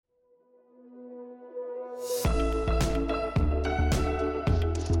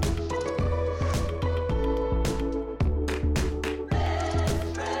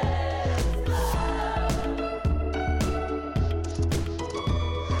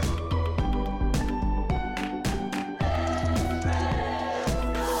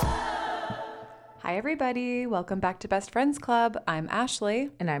Hi, everybody. Welcome back to Best Friends Club. I'm Ashley.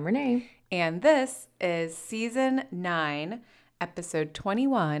 And I'm Renee. And this is Season 9, Episode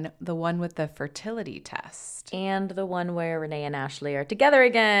 21, the one with the fertility test. And the one where Renee and Ashley are together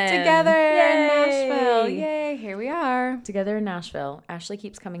again. Together in Yay! Nashville. Yay, here we are. Together in Nashville. Ashley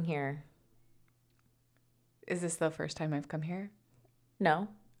keeps coming here. Is this the first time I've come here? No.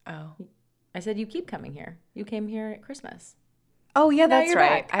 Oh. I said you keep coming here. You came here at Christmas. Oh, yeah, Now that's you're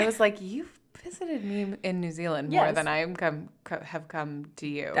right. back. I was like, you've visited me in New Zealand more Yes. than I have come to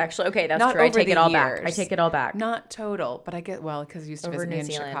you. Actually, okay, that's Not true. I over take the it all years. back. I take it all back. Not total, but I get, well, because you used to Over visit me New in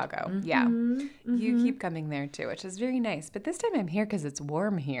Zealand. Chicago. Mm-hmm. Yeah. Mm-hmm. You keep coming there too, which is very nice. But this time I'm here because it's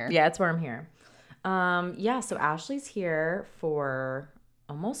warm here. Yeah, it's warm here. So Ashley's here for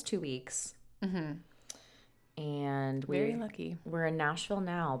almost 2 weeks. Mm-hmm. And Very lucky. We're in Nashville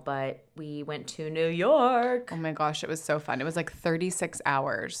now, but we went to New York. Oh my gosh, it was so fun. It was like 36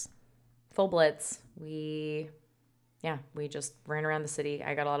 hours. Full blitz. We just ran around the city.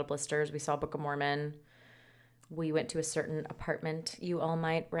 I got a lot of blisters. We saw Book of Mormon. We went to a certain apartment you all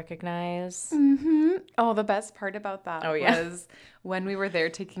might recognize. Mm-hmm. Oh, the best part about that yeah. was when we were there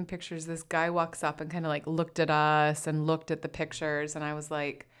taking pictures, this guy walks up and kind of like looked at us and looked at the pictures. And I was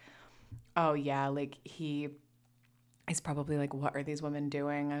like, oh yeah, like he's probably like, what are these women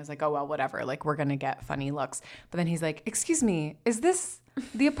doing? I was like, oh, well, whatever. Like, we're going to get funny looks. But then he's like, excuse me, is this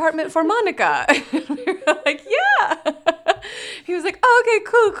the apartment for Monica? And we were like, yeah. He was like, oh, okay,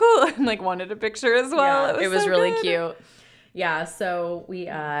 cool. And like wanted a picture as well. Yeah, it was so really good. cute. Yeah, so we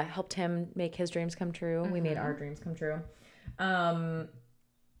helped him make his dreams come true. Mm-hmm. We made our dreams come true.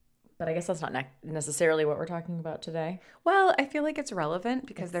 But I guess that's not necessarily what we're talking about today. Well, I feel like it's relevant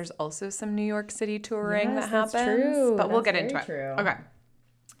because there's also some New York City touring that happens. That's true. But we'll That's get into it. very true. Okay.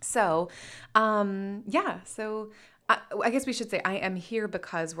 So, I guess we should say I am here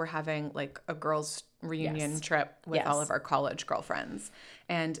because we're having like a girls' reunion trip with all of our college girlfriends.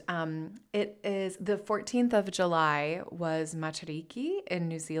 And it is the 14th of July was Matariki in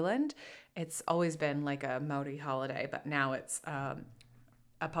New Zealand. It's always been like a Maori holiday, but now it's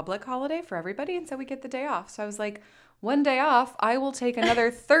a public holiday for everybody, and so we get the day off. So I was like, one day off, I will take another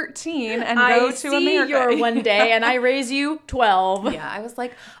 13 and go to America. Your one day, and I raise you 12. Yeah, I was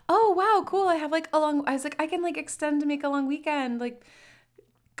like, oh wow, cool. I have like I was like, I can like extend to make a long weekend. Like,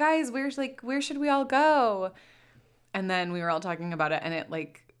 guys, where should we all go? And then we were all talking about it, and it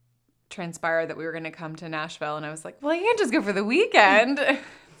like transpired that we were going to come to Nashville, and I was like, well, I can't just go for the weekend.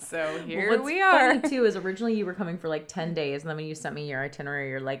 So here we are. What's funny too is originally you were coming for like 10 days, and then when you sent me your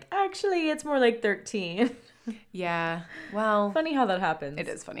itinerary, you're like, actually, it's more like 13. Yeah. Well, Funny how that happens. it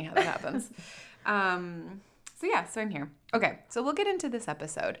is funny how that happens. So I'm here. Okay, so we'll get into this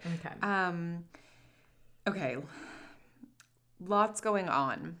episode. Okay. Okay. Lots going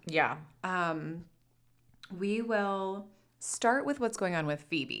on. Yeah. We will start with what's going on with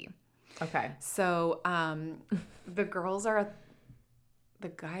Phoebe. Okay. So the girls are at the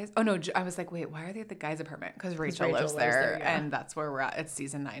guys. Oh no, I was like, wait, why are they at the guys' apartment? Because Rachel lives there, yeah. and that's where we're at. It's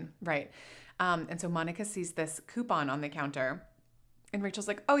season 9, right? And so Monica sees this coupon on the counter, and Rachel's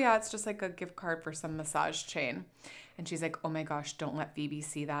like, oh yeah, it's just like a gift card for some massage chain. And she's like, oh my gosh, don't let Phoebe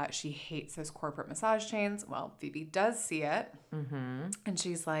see that. She hates those corporate massage chains. Well, Phoebe does see it, and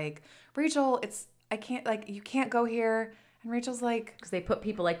she's like, Rachel, I can't, like, you can't go here. And Rachel's like, Because they put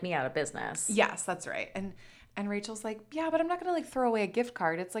people like me out of business. yes, that's right. And Rachel's like, yeah, but I'm not going to like throw away a gift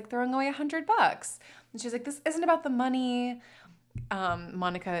card. It's like throwing away $100. And she's like, this isn't about the money.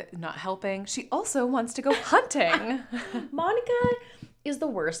 Monica not helping. She also wants to go hunting. Monica is the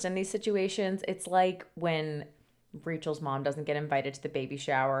worst in these situations. It's like when Rachel's mom doesn't get invited to the baby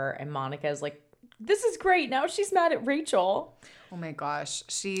shower, and Monica is like, this is great. Now she's mad at Rachel. Oh my gosh.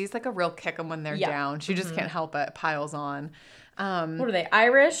 She's like a real kick 'em when they're down. She just can't help it. Piles on. What are they,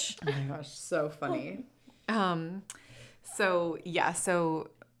 Irish? Oh my gosh, so funny. Who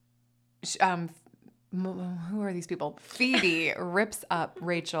are these people? Phoebe rips up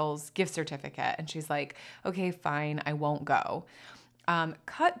Rachel's gift certificate, and she's like, okay, fine, I won't go.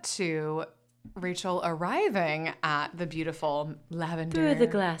 Cut to Rachel arriving at the beautiful lavender. Through the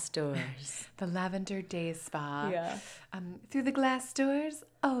glass doors. The Lavender Day Spa. Yeah. Through the glass doors?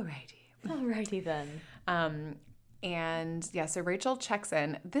 Alrighty. Alrighty then. And yeah, so Rachel checks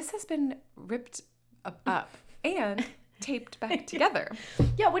in. This has been ripped up and taped back together.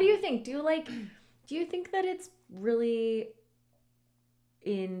 Yeah, what do you think? Do you think that it's really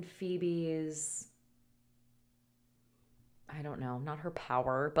in Phoebe's, I don't know, not her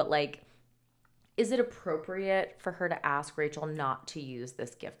power, but like, is it appropriate for her to ask Rachel not to use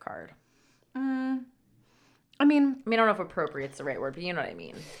this gift card? I mean, I don't know if appropriate's the right word, but you know what I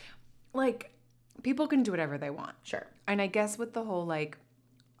mean. like, people can do whatever they want. Sure. And I guess with the whole, like,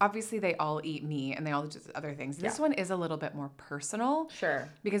 obviously they all eat meat and they all do other things. This one is a little bit more personal. Sure.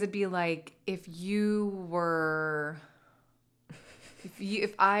 Because it'd be like if you were...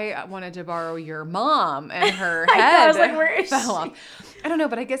 If I wanted to borrow your mom and her head I was like, where is fell she? off. I don't know,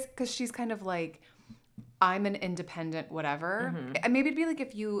 but I guess because she's kind of like, I'm an independent whatever. And maybe it'd be like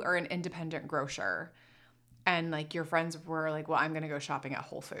if you are an independent grocer and like your friends were like, well, I'm going to go shopping at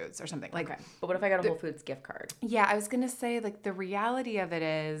Whole Foods or something. Like, Okay. But what if I got a Whole Foods gift card? Yeah, I was going to say like the reality of it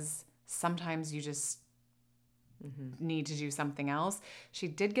is sometimes you just need to do something else. She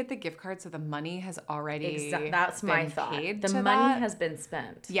did get the gift card, so the money has already That's my been thought. paid The to money that. has been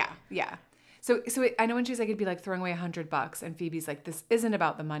spent. Yeah. So I know when she's like, it'd be like throwing away $100, and Phoebe's like, this isn't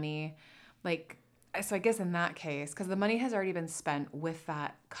about the money. Like, so I guess in that case, because the money has already been spent with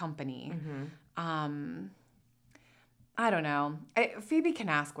that company. I don't know. Phoebe can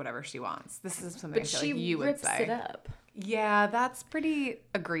ask whatever she wants. This is something I feel like you would say. But she rips it up. Yeah, that's pretty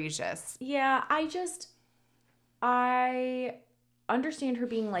egregious. Yeah, I understand her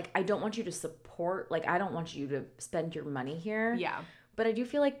being like, I don't want you to support, like, I don't want you to spend your money here. Yeah. But I do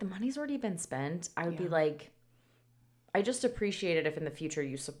feel like the money's already been spent. I would be like, I just appreciate it if in the future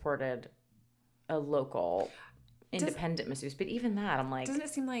you supported a local independent masseuse. But even that, I'm like... Doesn't it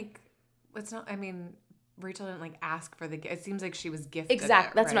seem like it's not, I mean... Rachel didn't like ask for the gift. It seems like she was gifted.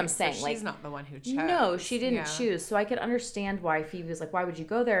 Exactly. That's right? what I'm saying. So like, she's not the one who chose. No, she didn't choose. So I could understand why Phoebe was like, why would you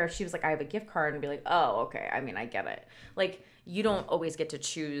go there? If she was like, I have a gift card, and be like, oh, okay. I mean, I get it. Like, you don't always get to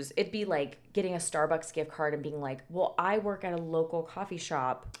choose. It'd be like getting a Starbucks gift card and being like, well, I work at a local coffee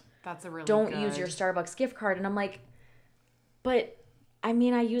shop. That's a really Don't use your Starbucks gift card. And I'm like, but I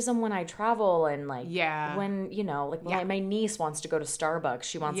mean, I use them when I travel and like when, you know, like when my niece wants to go to Starbucks,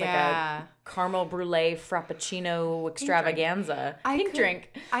 she wants like a caramel brulee frappuccino extravaganza. Pink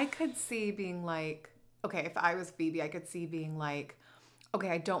drink. I could see being like, okay, if I was Phoebe, I could see being like, okay,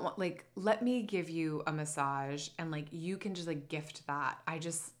 I don't want, like, let me give you a massage and like you can just like gift that.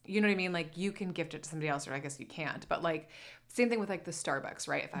 You know what I mean? Like you can gift it to somebody else, or I guess you can't. But like, same thing with like the Starbucks,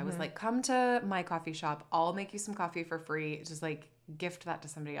 right? If I was like, come to my coffee shop, I'll make you some coffee for free. Just like gift that to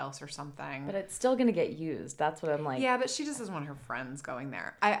somebody else or something. But it's still going to get used. That's what I'm like. Yeah, but she just doesn't want her friends going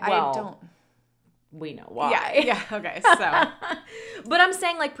there. I don't. We know why. Yeah. Okay. So, but I'm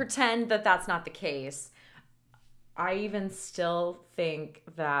saying like pretend that that's not the case. I even still think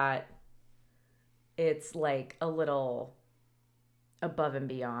that it's like a little above and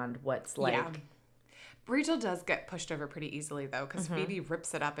beyond what's like. Yeah. Rachel does get pushed over pretty easily though, because Phoebe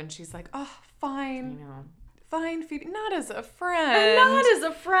rips it up and she's like, oh, fine. I know. Fine, Phoebe. Not as a friend. Not as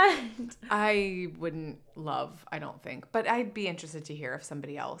a friend. I wouldn't love, I don't think. But I'd be interested to hear if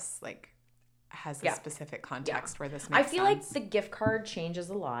somebody else like has a specific context where this makes sense. I feel like the gift card changes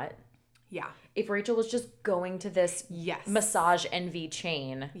a lot. Yeah. If Rachel was just going to this massage envy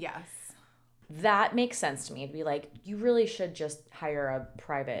chain. Yes. That makes sense to me. It'd be like, you really should just hire a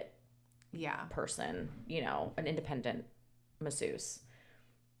private person, you know, an independent masseuse.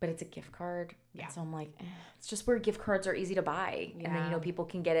 But it's a gift card. Yeah. So I'm like, it's just where gift cards are easy to buy. Yeah. And then, you know, people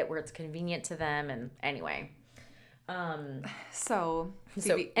can get it where it's convenient to them. And anyway. So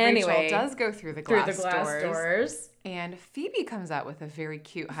Rachel does go through the glass doors. And Phoebe comes out with a very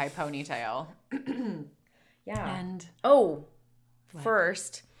cute high ponytail. Yeah. And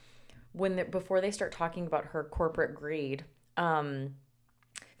first, before they start talking about her corporate greed,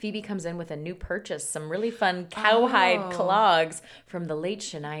 Phoebe comes in with a new purchase, some really fun cowhide clogs from the late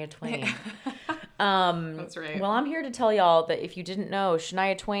Shania Twain. That's right. Well, I'm here to tell y'all that if you didn't know,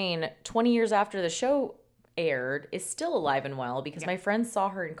 Shania Twain, 20 years after the show aired, is still alive and well, because my friend saw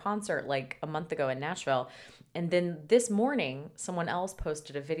her in concert like a month ago in Nashville. And then this morning, someone else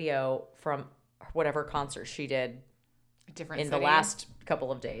posted a video from whatever concert she did in the last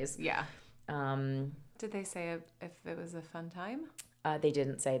couple of days. Yeah. Did they say if it was a fun time? They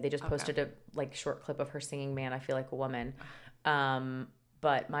didn't say. They just posted a short clip of her singing "Man, I Feel Like a Woman."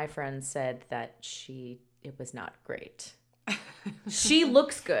 But my friend said that it was not great. She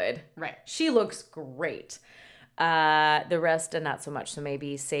looks good. Right. She looks great. The rest, not so much. So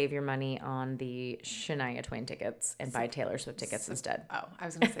maybe save your money on the Shania Twain tickets and buy Taylor Swift tickets instead. Oh, I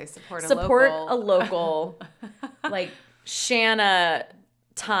was going to say support a local, like Shanna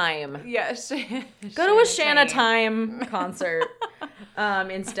Time. Yeah. Go to a Shanna Time concert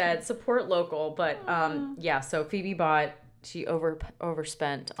instead. Support local. But so Phoebe she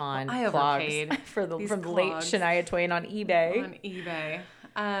overspent on clogs from the late Shania Twain on eBay. On eBay.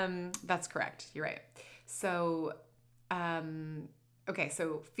 That's correct. You're right. So,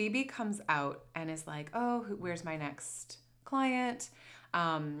 so Phoebe comes out and is like, oh, where's my next client?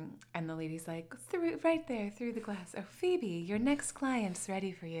 And the lady's like, right there, through the glass. Oh, Phoebe, your next client's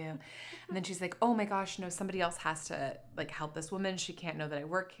ready for you. And then she's like, oh my gosh, no, somebody else has to like help this woman. She can't know that I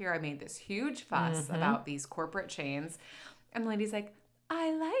work here. I made this huge fuss about these corporate chains. And the lady's like,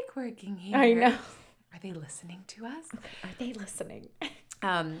 I like working here. I know. Are they listening to us? Are they listening?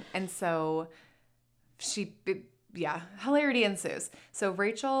 And so hilarity ensues. So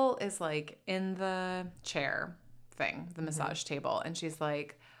Rachel is like in the chair thing, the massage table, and she's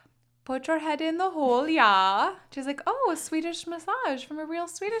like, put your head in the hole, yeah. She's like, oh, a Swedish massage from a real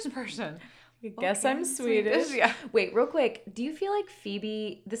Swedish person. I guess I'm Swedish. Yeah. Wait, real quick. Do you feel like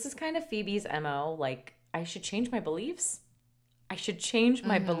Phoebe, this is kind of Phoebe's MO, like, I should change my beliefs? I should change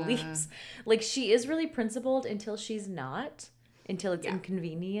my beliefs. Like, she is really principled until she's not. Until it's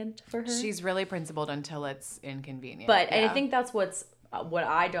inconvenient for her. She's really principled until it's inconvenient. But I think that's what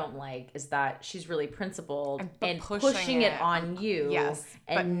I don't like is that she's really principled and pushing it on you. Yes,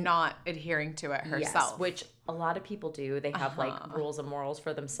 but not adhering to it herself. Yes, which a lot of people do. They have like rules and morals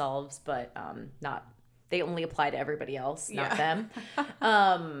for themselves, but they only apply to everybody else, not them.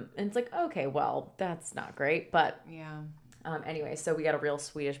 And it's like, okay, well, that's not great. But anyway, so we got a real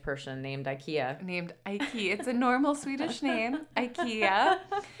Swedish person named Ikea. Named Ikea. It's a normal Swedish name, Ikea.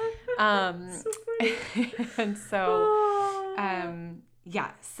 And so,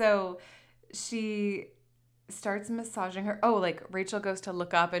 so she starts massaging her. Oh, like Rachel goes to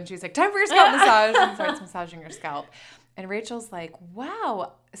look up and she's like, time for your scalp massage, and starts massaging her scalp. And Rachel's like,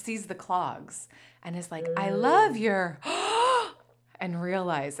 wow, sees the clogs and is like, I love your, and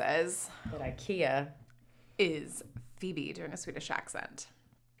realizes that Ikea is Phoebe doing a Swedish accent.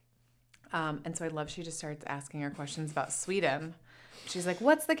 And so I love she just starts asking her questions about Sweden. She's like,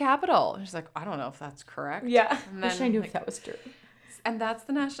 what's the capital? And she's like, I don't know if that's correct. Yeah. And Wish I knew if that was true. And that's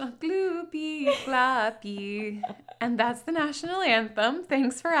the national gloopy floppy. And that's the national anthem.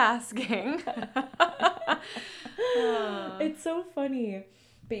 Thanks for asking. It's so funny.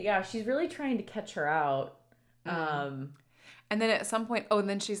 But yeah, she's really trying to catch her out. And then at some point, and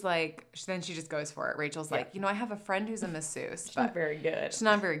then she's like, then she just goes for it. Rachel's like, I have a friend who's a masseuse. She's not very good. She's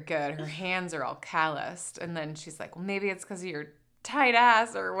not very good. Her hands are all calloused. And then she's like, well, maybe it's because of your tight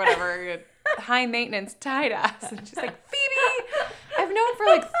ass or whatever, your high maintenance tight ass. And she's like, Phoebe, I've known for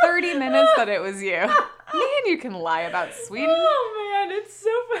like 30 minutes that it was you. Man, you can lie about Sweden. Oh, man, it's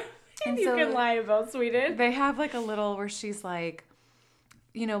so funny. And you can lie about Sweden. They have like a little where she's like,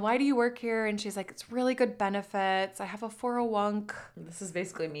 why do you work here? And she's like, it's really good benefits. I have a 401k. This is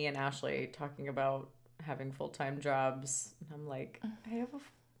basically me and Ashley talking about having full-time jobs. And I'm like, I have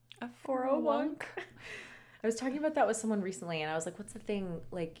a 401k. I was talking about that with someone recently, and I was like, what's the thing,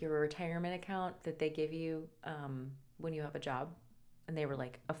 like your retirement account that they give you when you have a job? And they were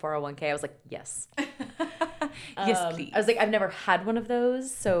like, a 401k. I was like, yes. Yes, please. I was like, I've never had one of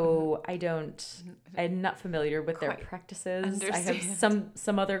those, so I'm not familiar with their practices. Understand. I have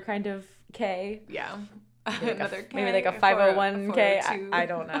some other kind of K. Yeah. Maybe like a 501k. I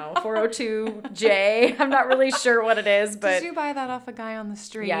don't know. 402J. I'm not really sure what it is, but did you buy that off a guy on the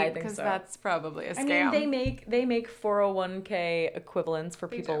street? Yeah, I think because so. That's probably a scam. I mean, they make 401k equivalents for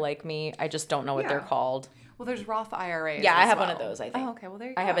people like me. I just don't know what they're called. Well, there's Roth IRAs. Yeah, I have one of those, I think. Oh, okay. Well, there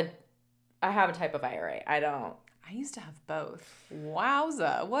you go. I have a type of IRA. I used to have both.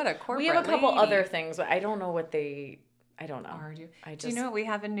 Wowza. What a corporate We have a couple lady. other things, but I don't know what I don't know. Are you? Do you know what we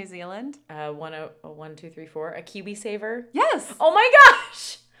have in New Zealand? 1, 2, 3, 4. A Kiwi Saver. Yes. Oh my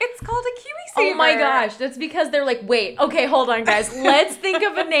gosh. It's called a Kiwi Saver. Oh my gosh. That's because they're like, wait, okay, hold on, guys. Let's think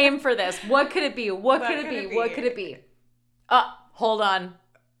of a name for this. What could it be? What could it be? Hold on.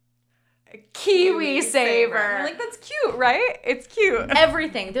 Kiwi Saver. I'm like, that's cute, right? It's cute.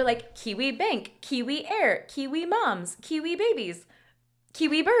 Everything. They're like Kiwi Bank, Kiwi Air, Kiwi Moms, Kiwi Babies,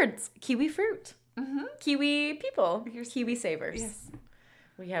 Kiwi Birds, Kiwi Fruit, Kiwi People, Kiwi Savers. Yes.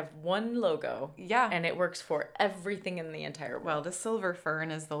 We have one logo. Yeah. And it works for everything in the entire world. Well, the silver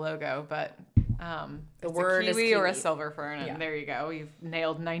fern is the logo, but the word is kiwi or a silver fern, and there you go. You've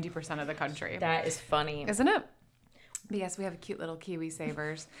nailed 90% of the country. That is funny. Isn't it? But yes, we have cute little Kiwi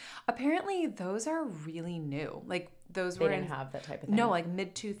Savers. Apparently, those are really new. Like, those they didn't have that type of thing. No, like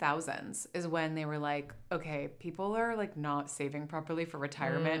mid-2000s is when they were like, okay, people are like not saving properly for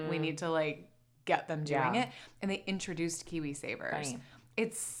retirement. We need to like get them doing it. And they introduced Kiwi Savers. Funny.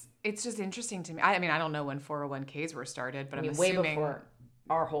 It's just interesting to me. I mean, I don't know when 401ks were started, but I'm way assuming before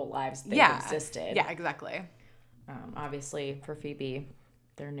our whole lives they existed. Yeah, exactly. Obviously, for Phoebe,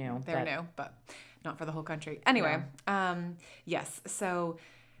 they're new. They're new, but not for the whole country. Anyway, yes. So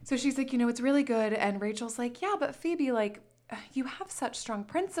she's like, it's really good. And Rachel's like, yeah, but Phoebe, like, you have such strong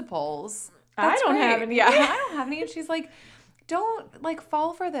principles. That's I don't great. have any. Yeah, I don't have any. And she's like, don't like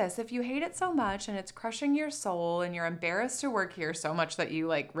fall for this. If you hate it so much and it's crushing your soul and you're embarrassed to work here so much that you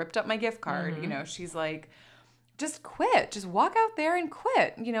like ripped up my gift card, you know, she's like, just quit. Just walk out there and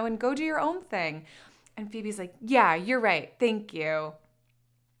quit, you know, and go do your own thing. And Phoebe's like, yeah, you're right. Thank you.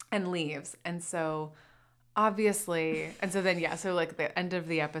 And leaves. And so obviously, and so then, yeah, so like the end of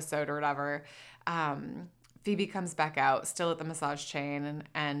the episode or whatever, Phoebe comes back out still at the massage chain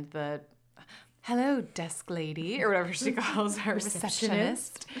and the hello desk lady or whatever she calls her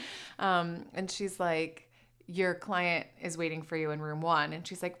receptionist. And she's like, your client is waiting for you in room 1. And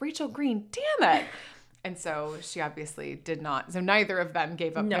she's like, Rachel Green, damn it. And so she obviously did not. So neither of them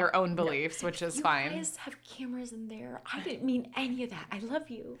gave up their own beliefs, which is fine. You guys have cameras in there. I didn't mean any of that. I love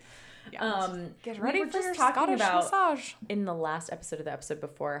you. Yeah. Get ready for your Scottish massage. In the last episode of the episode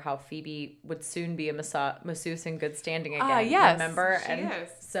before, how Phoebe would soon be a masseuse in good standing again. Yes, remember? She is.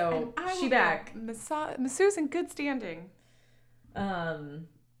 So she back. Masseuse in good standing. But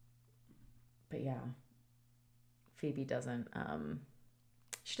yeah, Phoebe doesn't.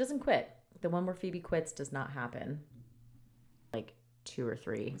 She doesn't quit. The one where Phoebe quits does not happen. Like 2 or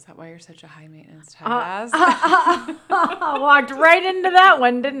 3. Is that why you're such a high maintenance type ass? I walked right into that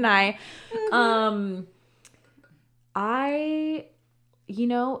one, didn't I?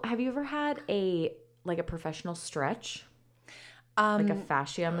 Have you ever had a professional stretch? Like a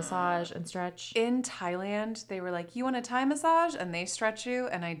fascia massage and stretch? In Thailand, they were like, you want a Thai massage? And they stretch you,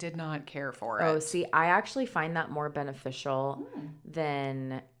 and I did not care for it. Oh, see, I actually find that more beneficial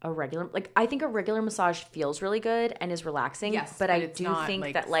than a regular. Like, I think a regular massage feels really good and is relaxing. Yes, but I do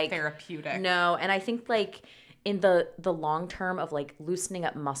think that, like, therapeutic. No, and I think, like, in the long term of, like, loosening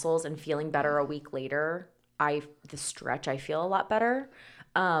up muscles and feeling better a week later, the stretch, I feel a lot better.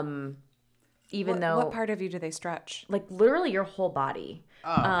 What part of you do they stretch? Like literally your whole body.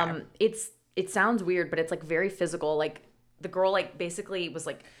 Oh, okay. It sounds weird, but it's like very physical. Like the girl like basically was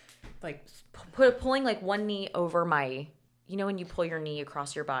like pulling like one knee over my, you know when you pull your knee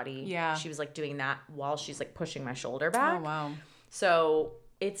across your body? Yeah. She was like doing that while she's like pushing my shoulder back. Oh, wow. So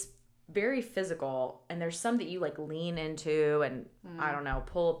it's very physical, and there's some that you like lean into and I don't know,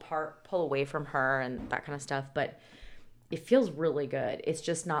 pull away from her and that kind of stuff, but it feels really good. It's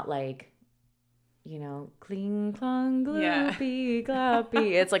just not like, you know, cling, clong, gloopy,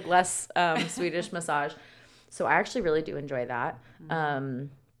 gloppy. It's like less Swedish massage. So I actually really do enjoy that.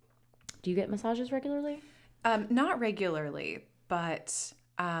 Do you get massages regularly? Not regularly, but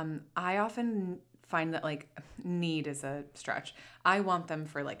I often find that like need is a stretch. I want them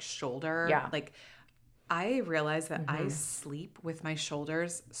for like shoulder. Yeah. Like I realize that I sleep with my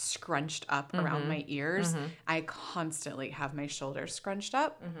shoulders scrunched up around my ears. I constantly have my shoulders scrunched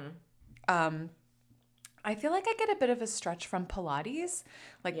up. I feel like I get a bit of a stretch from Pilates,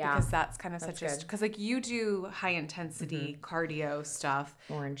 like because that's kind of because like you do high intensity cardio stuff.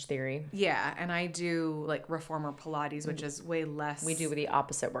 Orange Theory. Yeah, and I do like reformer Pilates, which is way less. We do the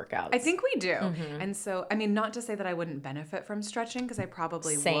opposite workouts. I think we do. And so, I mean, not to say that I wouldn't benefit from stretching because I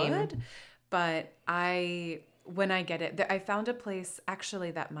probably would, but when I get it, I found a place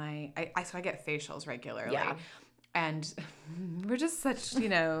actually that so I get facials regularly. Yeah. And we're just such, you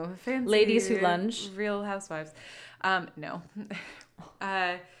know, fancy ladies who lunge. Real housewives. No.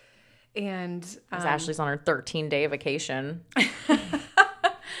 As Ashley's on her 13-day vacation.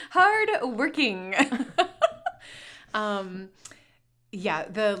 Hard working. Yeah,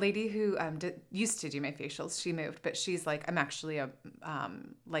 the lady who used to do my facials, she moved, but she's like, I'm actually a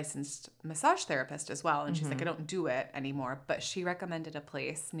licensed massage therapist as well. And she's like, I don't do it anymore. But she recommended a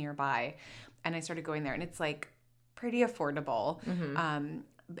place nearby. And I started going there. And it's like, pretty affordable.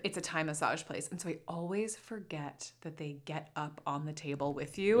 It's a Thai massage place. And so I always forget that they get up on the table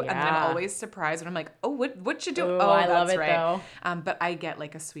with you. Yeah. And then I'm always surprised when I'm like, oh, what you do? Ooh, I love that's it, right. Though. But I get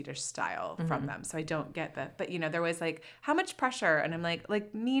like a Swedish style from them. So I don't get that. But, you know, they're always like, how much pressure? And I'm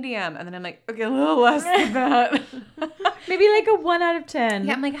like medium. And then I'm like, okay, a little less than that. Maybe like a 1 out of 10.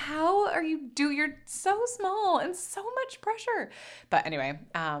 Yeah, I'm like, how are you're so small and so much pressure. But anyway,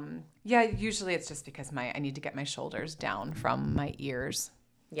 yeah, usually it's just because I need to get my shoulders down from my ears.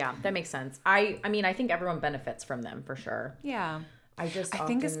 Yeah, that makes sense. I mean, I think everyone benefits from them for sure. Yeah. I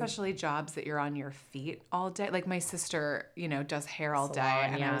think especially jobs that you're on your feet all day. Like my sister, you know, does hair all day.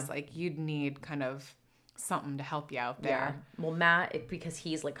 And I was like, you'd need kind of something to help you out there. Yeah. Well, Matt, because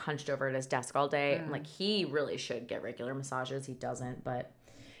he's like hunched over at his desk all day, and like he really should get regular massages. He doesn't, but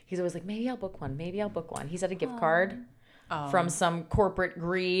he's always like, maybe I'll book one. He's had a gift card from some corporate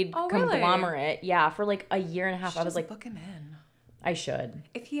greed conglomerate. Really? Yeah, for like a year and a half. I was like, book him in. I should.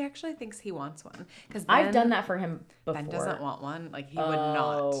 If he actually thinks he wants one. Because I've done that for him before. Ben doesn't want one. Like, he would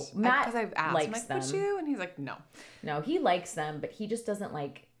not. Matt Because I've asked, likes I'm like, would them. you? And he's like, no. No, he likes them, but he just doesn't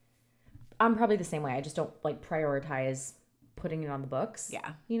like... I'm probably the same way. I just don't like prioritize putting it on the books.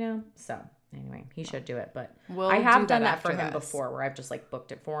 Yeah. You know? So, anyway, he should do it. But We'll I have do done that that for after him this. before, where I've just like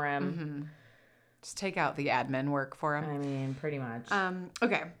booked it for him. Mm-hmm. Just take out the admin work for him. I mean, pretty much.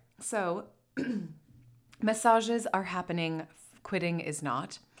 Okay. So, massages are happening. Quitting is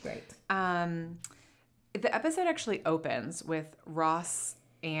not. Right. The episode actually opens with Ross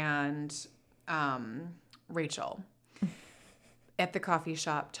and Rachel at the coffee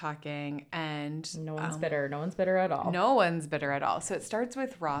shop talking, and No one's bitter. No one's bitter at all. no one's bitter at all. So it starts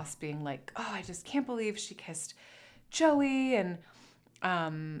with Ross being like, "Oh, I just can't believe she kissed Joey," and I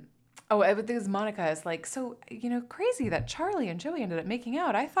think it was Monica is like, "So, crazy that Charlie and Joey ended up making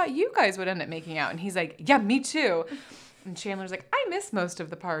out. I thought you guys would end up making out." And he's like, "Yeah, me too." And Chandler's like, "I missed most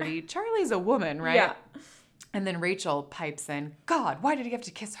of the party. Charlie's a woman, right?" Yeah. And then Rachel pipes in, "God, why did he have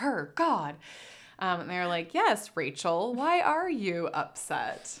to kiss her? God." And they're like, "Yes, Rachel, why are you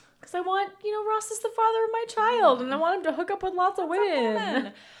upset?" Because I want, Ross is the father of my child, and I want him to hook up with lots of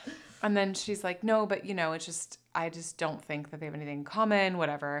women. And then she's like, "No, but it's just, I just don't think that they have anything in common,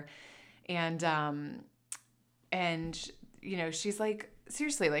 whatever." And she's like,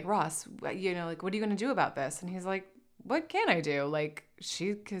 "Seriously, like, Ross, like, what are you going to do about this?" And he's like, "What can I do? Like,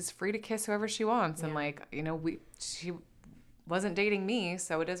 she is free to kiss whoever she wants." And like, she wasn't dating me,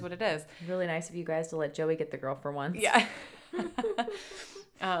 so it is what it is. Really nice of you guys to let Joey get the girl for once. Yeah.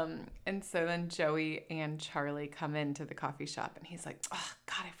 And so then Joey and Charlie come into the coffee shop, and he's like, "Oh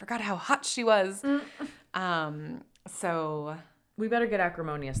God, I forgot how hot she was." So we better get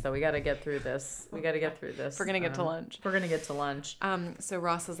acrimonious though. We got to get through this. We're gonna get to lunch. So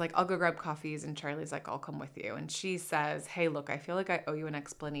Ross is like, "I'll go grab coffees," and Charlie's like, "I'll come with you." And she says, "Hey, look, I feel like I owe you an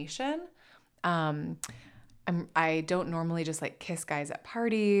explanation. I don't normally just like kiss guys at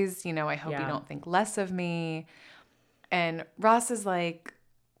parties. I hope you don't think less of me." And Ross is like,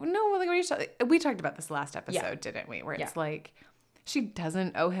 "No, like, what are you talking?" We talked about this last episode, didn't we? Where it's like, she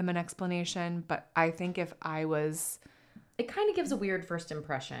doesn't owe him an explanation, but I think if I was... It kind of gives a weird first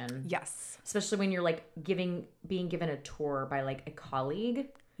impression. Yes. Especially when you're like being given a tour by like a colleague.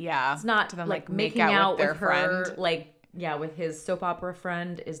 Yeah. It's not to then like make making out with their her, friend. like, with his soap opera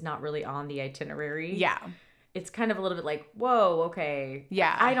friend is not really on the itinerary. Yeah. It's kind of a little bit like, whoa, okay.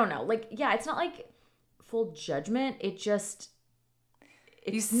 Yeah. I don't know. Like, it's not like full judgment. It's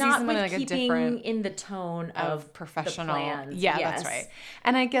not with like keeping a different in the tone of professional. The plans. Yeah, yes. That's right.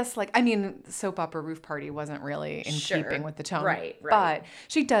 And I guess soap opera roof party wasn't really in keeping with the tone. Right. But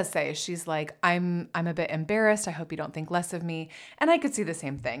she does say, she's like, I'm a bit embarrassed. I hope you don't think less of me. And I could see the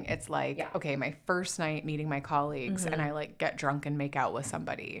same thing. It's like, okay, my first night meeting my colleagues and I like get drunk and make out with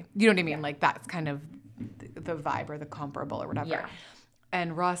somebody. You know what I mean? Yeah. Like that's kind of the vibe or the comparable or whatever. Yeah.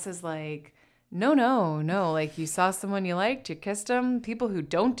 And Ross is like, No. Like, you saw someone you liked, you kissed them. People who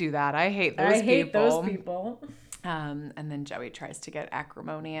don't do that, I hate those people. And then Joey tries to get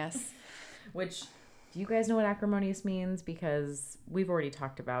acrimonious. Which, do you guys know what acrimonious means? Because we've already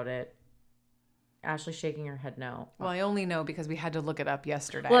talked about it. Ashley's shaking her head no. Well, I only know because we had to look it up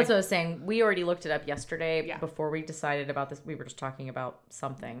yesterday. Well, that's what I was saying. We already looked it up yesterday before we decided about this. We were just talking about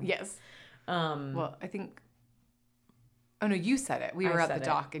something. Yes. Well, I think... Oh, no, you said it. We were at the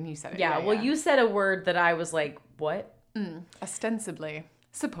dock and you said it. Yeah, well, you said a word that I was like, what? Ostensibly.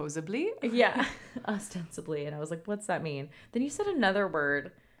 Supposedly. Yeah, ostensibly. And I was like, what's that mean? Then you said another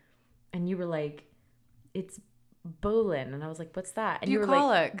word and you were like, it's Bolin. And I was like, what's that? And bucolic. You were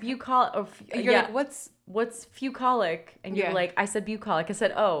like, bucolic. Oh, you're like, what's bucolic? And you were like, I said bucolic. I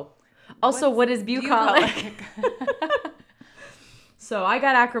said, oh. Also, what is bucolic? So I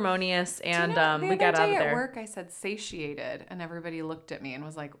got acrimonious and we got out of there. At work, I said satiated, and everybody looked at me and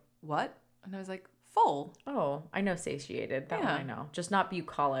was like, "What?" And I was like, "Full." Oh, I know satiated. That one I know. Just not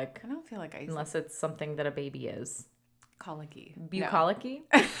bucolic. I don't feel like unless it's something that a baby is. Colicky. Bucolicky?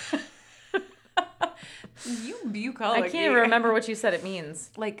 You bucolicky. I can't even remember what you said it means.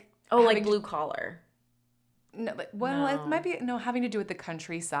 Like like blue collar. No, it might be having to do with the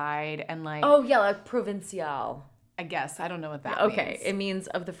countryside and like. Oh yeah, like provincial. I guess. I don't know what that means. Okay, it means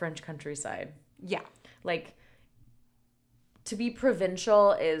of the French countryside. Yeah. Like, to be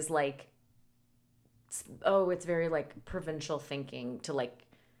provincial is like, it's very like provincial thinking to like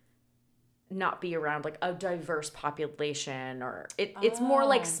not be around like a diverse population or it's more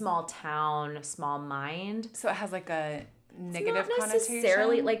like small town, small mind. So it has like a negative connotation? Not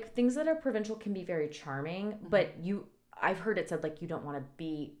necessarily. Like, things that are provincial can be very charming, but I've heard it said like you don't want to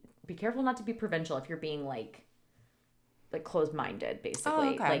be careful not to be provincial if you're being like like closed-minded, basically. Oh,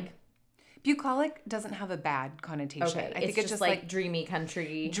 okay. Like bucolic doesn't have a bad connotation. okay, I think it's just like dreamy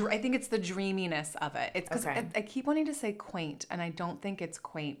country. I think it's the dreaminess of it. It's because Okay. I keep wanting to say quaint, and I don't think it's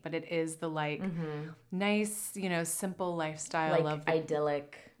quaint, but it is the like nice, simple lifestyle Like of the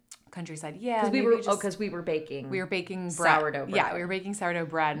idyllic. countryside. Yeah, Because we were baking. We were baking bread. Sourdough bread. Yeah, we were baking sourdough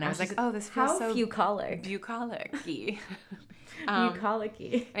bread, and I was like, "Oh, this feels so bucolic. bucolic-y."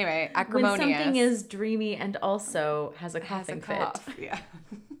 Bucolic-y. Anyway, acrimonious. When something is dreamy and also has a coughing fit. Yeah.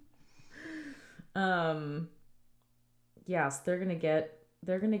 Yes, they're gonna get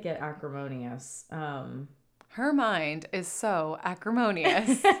acrimonious. Her mind is so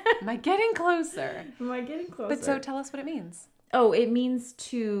acrimonious. Am I getting closer? But so tell us what it means. Oh, it means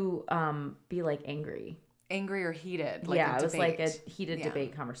to be like angry. Angry or heated. Like it was like a heated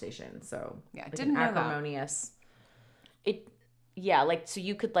debate conversation. So yeah, like didn't know acrimonious. Like so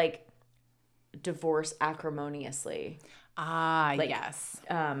you could like divorce acrimoniously. Ah, like, yes.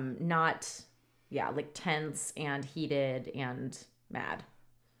 Not like tense and heated and mad.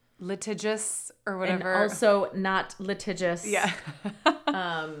 Litigious or whatever. And also not litigious. Yeah.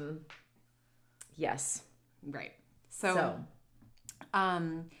 Yes. Right. So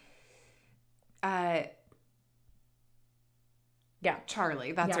yeah,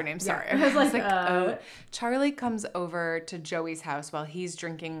 Charlie, that's her name. Sorry. Yeah. I was like, Charlie comes over to Joey's house while he's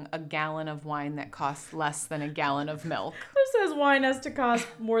drinking a gallon of wine that costs less than a gallon of milk. Who says wine has to cost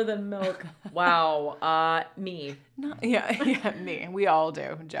more than milk? Wow. Me. Yeah, me. We all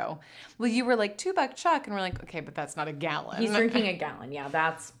do, Joe. Well, you were like $2 Chuck, and we're like, okay, but that's not a gallon. He's drinking a gallon. Yeah,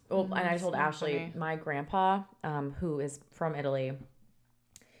 that's. Oh, and I told Ashley, funny. My grandpa, who is from Italy,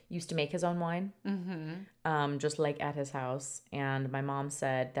 used to make his own wine, just like at his house. And my mom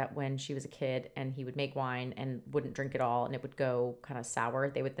said that when she was a kid and he would make wine and wouldn't drink it all and it would go kind of sour,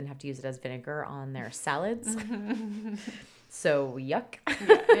 they would then have to use it as vinegar on their salads. So yuck.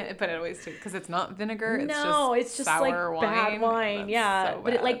 Yeah, but it always because it's not vinegar. It's just sour like bad wine. That's yeah, so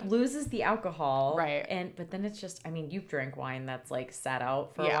but it like loses the alcohol, right? But then it's just, I mean, you've drank wine that's like sat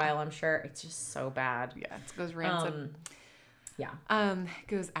out for a while. I'm sure it's just so bad. Yeah, it goes rancid. Yeah. It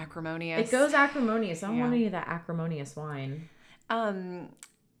goes acrimonious. It goes acrimonious. I don't want any of that acrimonious wine.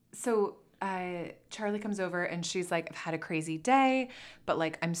 So Charlie comes over and she's like, I've had a crazy day, but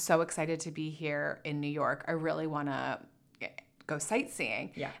like, I'm so excited to be here in New York. I really want to go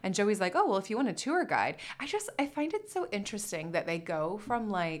sightseeing. Yeah. And Joey's like, oh, well, if you want a tour guide. I find it so interesting that they go from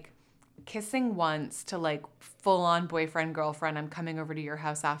like kissing once to like full on boyfriend, girlfriend. I'm coming over to your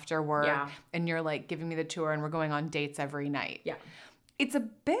house after work and you're like giving me the tour and we're going on dates every night. Yeah. It's a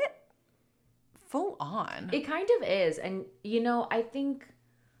bit full on. It kind of is. And I think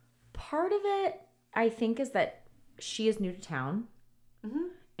part of it, is that she is new to town. Mm-hmm.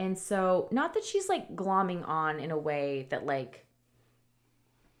 And so not that she's like glomming on in a way that like,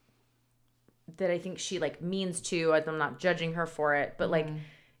 that I think she like means to, I'm not judging her for it, but like,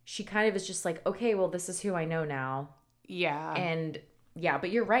 she kind of is just like, okay, well, this is who I know now. Yeah. And yeah,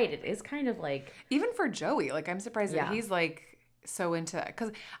 but you're right. It is kind of like. Even for Joey, like, I'm surprised that he's like so into that.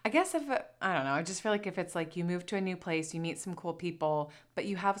 Because I guess I don't know, I just feel like if it's like you move to a new place, you meet some cool people, but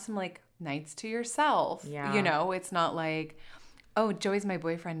you have some like nights to yourself. Yeah. It's not like, oh, Joey's my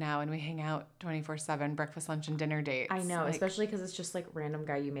boyfriend now and we hang out 24/7, breakfast, lunch, and dinner dates. I know, like, especially because it's just like random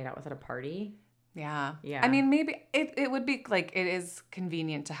guy you made out with at a party. Yeah. Yeah. I mean, maybe it would be like, it is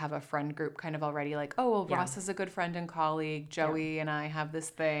convenient to have a friend group kind of already like, oh, well, Ross is a good friend and colleague. Joey and I have this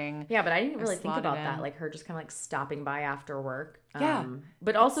thing. Yeah, but I didn't really think about that. Like her just kind of like stopping by after work. Yeah.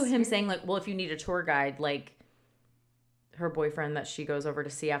 But also him saying like, well, if you need a tour guide, like her boyfriend that she goes over to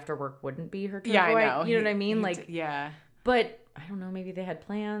see after work wouldn't be her tour guide. I know. You know what I mean? Like, yeah. But I don't know. Maybe they had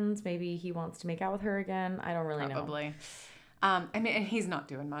plans. Maybe he wants to make out with her again. I don't really know. Probably. I mean, and he's not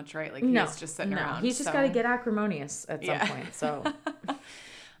doing much, right? Like, he's just sitting around. He's just got to get acrimonious at some point, so.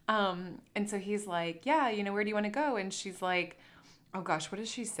 And so he's like, yeah, where do you want to go? And she's like, oh, gosh, what does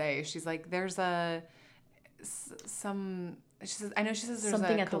she say? She's like, there's she says there's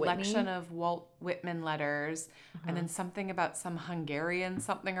something a collection of Walt Whitman letters and then something about some Hungarian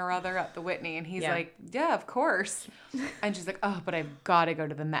something or other at the Whitney. And he's like, yeah, of course. And she's like, oh, but I've got to go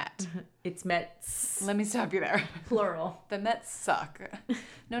to the Met. It's Mets. Let me stop you there. Plural. The Mets suck.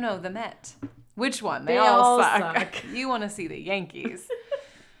 No, the Met. Which one? They all suck. You want to see the Yankees.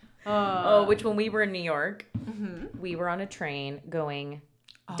 Which when we were in New York, we were on a train going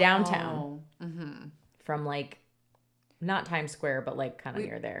downtown from like, not Times Square, but like kind of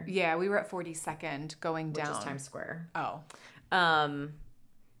near there. Yeah, we were at 42nd going down. Which is Times Square. Oh.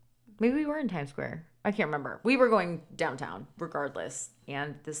 Maybe we were in Times Square. I can't remember. We were going downtown regardless.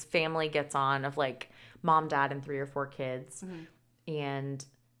 And this family gets on of like mom, dad, and 3 or 4 kids. Mm-hmm. And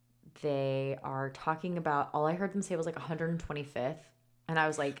they are talking about, all I heard them say was like 125th. And I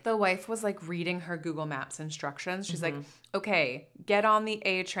was like... The wife was like reading her Google Maps instructions. She's like, okay, get on the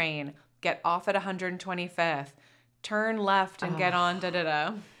A train, get off at 125th, turn left and get on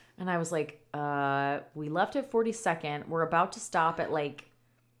da-da-da. And I was like, we left at 42nd. We're about to stop at like...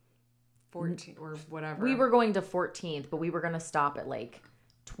 14 or whatever. We were going to 14th, but we were going to stop at like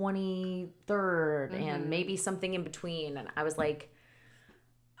 23rd and maybe something in between. And I was like,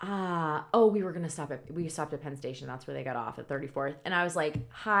 we stopped at Penn Station. That's where they got off at 34th. And I was like,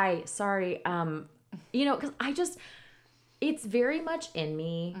 hi, sorry. Because it's very much in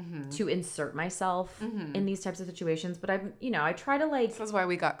me to insert myself in these types of situations. But I try to like... This is why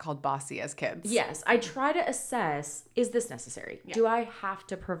we got called bossy as kids. Yes. I try to assess, is this necessary? Yeah. Do I have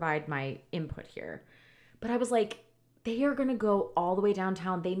to provide my input here? But I was like, they are going to go all the way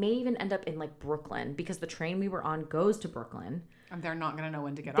downtown. They may even end up in like Brooklyn because the train we were on goes to Brooklyn. And they're not going to know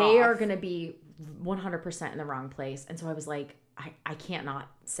when to get off. They are going to be 100% in the wrong place. And so I was like, I can't not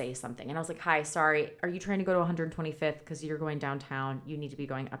say something. And I was like, hi, sorry. Are you trying to go to 125th because you're going downtown? You need to be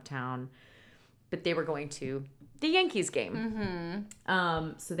going uptown. But they were going to the Yankees game.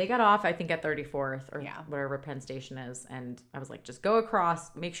 Mm-hmm. So they got off, I think, at 34th or whatever Penn Station is. And I was like, just go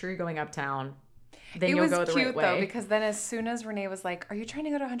across. Make sure you're going uptown. Then you'll go the right way. It was cute, though, because then as soon as RENEE was like, are you trying to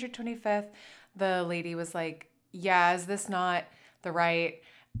go to 125th? The lady was like, yeah, is this not the right?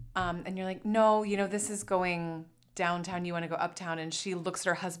 And you're like, no, this is going downtown, you want to go uptown. And she looks at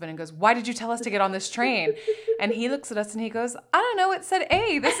her husband and goes, why did you tell us to get on this train? And he looks at us and he goes, I don't know, it said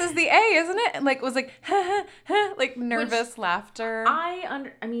A, this is the A, isn't it? And like was like like nervous laughter.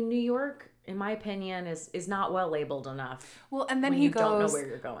 I mean, New York, in my opinion, is not well labeled enough. Well, and then he goes, don't know where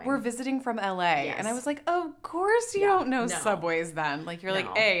you're going. We're visiting from LA. Yes. And I was like, of course you don't know subways then. Like you're like,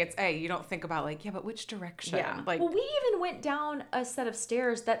 A, it's A. You don't think about like, yeah, but which direction? Yeah. Like, well, we even went down a set of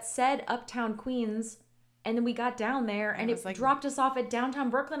stairs that said Uptown Queens. And then we got down there and it like, dropped us off at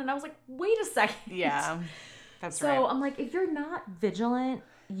downtown Brooklyn. And I was like, wait a second. Yeah, that's right. So I'm like, if you're not vigilant,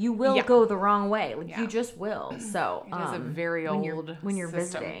 you will go the wrong way. Like you just will. So it is a very old when you're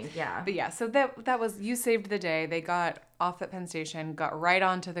system. Visiting. Yeah. But yeah, so that was, you saved the day. They got off at Penn Station, got right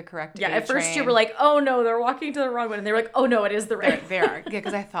onto the correct A at first train. you were like, oh no, they're walking to the wrong one. And they were like, oh no, it is the right. They are. Yeah,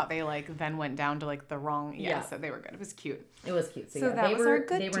 because I thought they like then went down to like the wrong. Yeah, so they were good. It was cute. It was cute. So that was our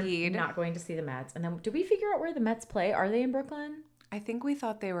good deed. Were not going to see the Mets. And then did we figure out where the Mets play? Are they in Brooklyn? I think we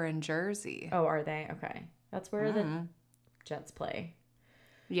thought they were in Jersey. Oh, are they? Okay. That's where the Jets play.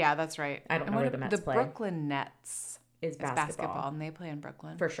 Yeah, that's right. I don't know where the Mets play. The Brooklyn Nets is basketball. And they play in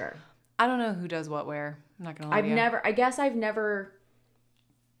Brooklyn. For sure. I don't know who does what where. I'm not going to lie to you. I guess I've never,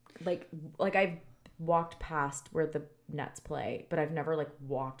 like I've walked past where the Nets play, but I've never, like,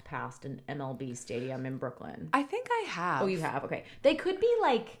 walked past an MLB stadium in Brooklyn. I think I have. Oh, you have? Okay. They could be,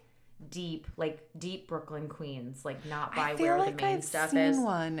 like deep Brooklyn, Queens, like, not by where the main stuff is. I feel like I've seen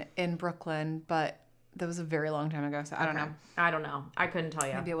one in Brooklyn, but that was a very long time ago, so I don't know. I don't know. I couldn't tell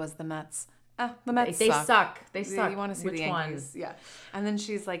you. Maybe it was the Mets. The Mets they suck. They suck. You want to see Which the Yankees? Ones? Yeah. And then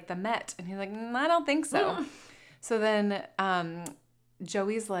she's like, the Met. And he's like, I don't think so. So then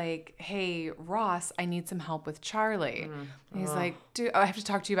Joey's like, hey, Ross, I need some help with Charlie. And he's like, I have to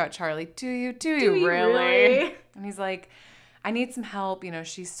talk to you about Charlie. Do you really? And he's like, I need some help.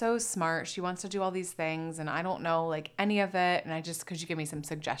 She's so smart. She wants to do all these things. And I don't know, like, any of it. And could you give me some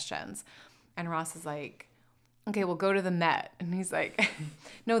suggestions? And Ross is like, okay, we'll go to the Met. And he's like,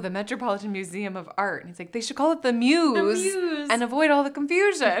 no, the Metropolitan Museum of Art. And he's like, they should call it the Muse. And avoid all the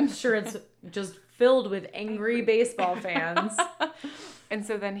confusion. I'm sure it's just filled with angry baseball fans. And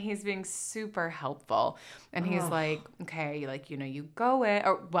so then he's being super helpful. And he's like, okay, like, you go in.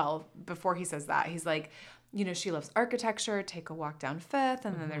 Or, well, before he says that, he's like, she loves architecture. Take a walk down Fifth.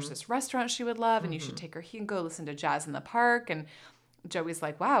 And then there's this restaurant she would love. And you should take her. He can go listen to jazz in the park. And Joey's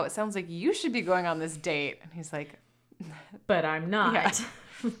like, wow, it sounds like you should be going on this date. And he's like, but I'm not.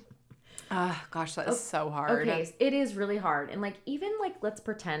 Yeah. Gosh, that is so hard. Okay, it is really hard. And like, even like, let's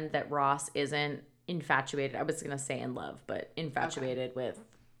pretend that Ross isn't infatuated. I was going to say in love, but infatuated with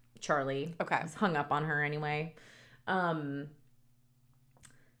Charlie. Okay. He's hung up on her anyway. I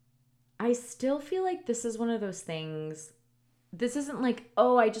still feel like this is one of those things. This isn't like,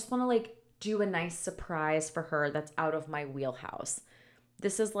 oh, I just want to like do a nice surprise for her that's out of my wheelhouse.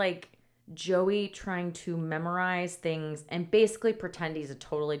 This is like Joey trying to memorize things and basically pretend he's a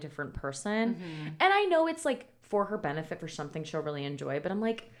totally different person. And I know it's like for her benefit, for something she'll really enjoy, but I'm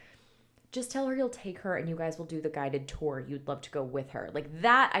like, just tell her you'll take her and you guys will do the guided tour. You'd love to go with her. Like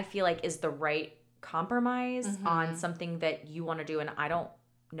that, I feel like is the right compromise on something that you want to do and I don't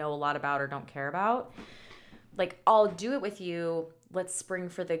know a lot about or don't care about. Like, I'll do it with you. Let's spring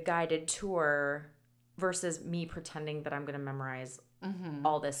for the guided tour versus me pretending that I'm going to memorize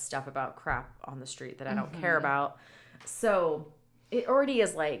all this stuff about crap on the street that I don't care about. So it already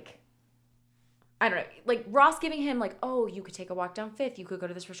is like, I don't know, like Ross giving him like, oh, you could take a walk down 5th. You could go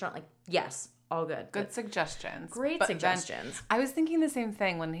to this restaurant. Like, yes, all good. Good suggestions. Great suggestions. I was thinking the same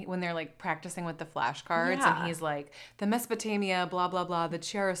thing when they're like practicing with the flashcards and he's like, the Mesopotamia, blah, blah, blah, the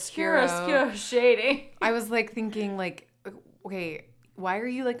chiaroscuro. Shady. I was like thinking like, okay, why are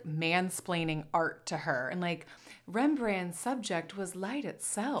you like mansplaining art to her? And like Rembrandt's subject was light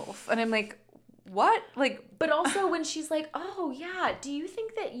itself. And I'm like, what? Like, but also when she's like, oh yeah, do you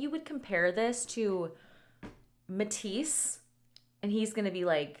think that you would compare this to Matisse? And he's going to be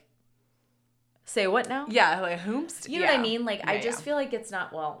like, say what now? Yeah, like whomst. You know what I mean? Like, I just feel like it's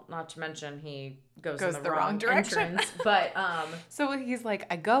not, well, not to mention he goes in the wrong direction. Entrance, but, so he's like,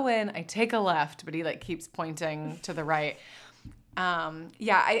 I go in, I take a left, but he like keeps pointing to the right.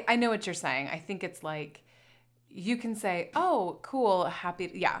 Yeah, I know what you're saying. I think it's like, you can say, oh, cool, happy.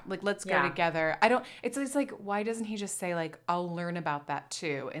 Yeah, like, let's go together. It's like, why doesn't he just say, like, I'll learn about that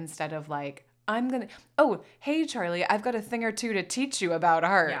too, instead of like, oh, hey, Charlie, I've got a thing or two to teach you about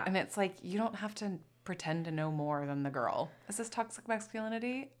art. Yeah. And it's like, you don't have to pretend to know more than the girl. Is this toxic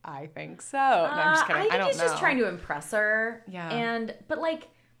masculinity? I think so. No, I'm just kidding. I don't know. He's just trying to impress her. Yeah. But like,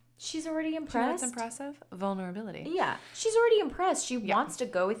 she's already impressed. You know what's impressive? Vulnerability. Yeah. She's already impressed. She wants to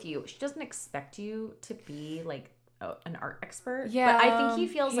go with you. She doesn't expect you to be like an art expert. Yeah. But I think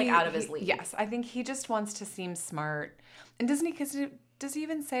he feels like out of his league. Yes. I think he just wants to seem smart. And does he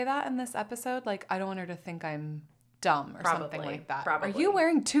even say that in this episode? Like, I don't want her to think I'm dumb or something like that. Probably. Are you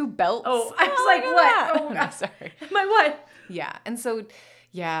wearing 2 belts? Oh, I was like, what? Oh, no, sorry. My what? Yeah. And so,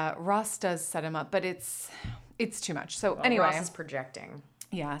 yeah, Ross does set him up, but it's too much. So anyway. Ross is projecting.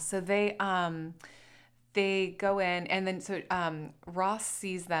 Yeah, so they go in, and then so Ross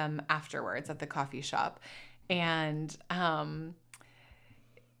sees them afterwards at the coffee shop, and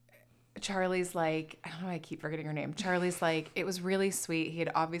Charlie's like, I don't know why I keep forgetting her name. Charlie's like, it was really sweet. He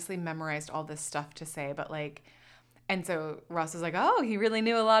had obviously memorized all this stuff to say, but like, and so Ross is like, oh, he really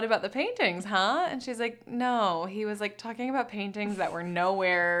knew a lot about the paintings, huh? And she's like, no, he was like talking about paintings that were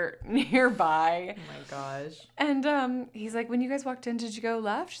nowhere nearby. Oh my gosh. And he's like, when you guys walked in, did you go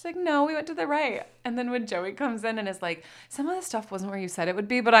left? She's like, no, we went to the right. And then when Joey comes in and is like, some of the stuff wasn't where you said it would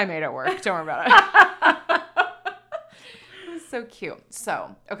be, but I made it work. Don't worry about it. It was so cute.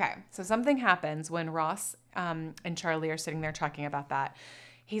 So, okay. So something happens when Ross and Charlie are sitting there talking about that.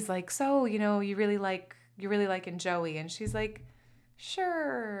 He's like, so, you really liking Joey? And she's like,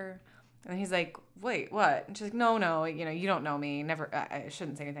 sure. And he's like, wait, what? And she's like, no, you don't know me. Never, I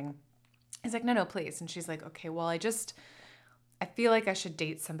shouldn't say anything. He's like, no, please. And she's like, okay, well, I feel like I should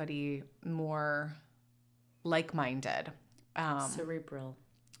date somebody more like-minded. Cerebral.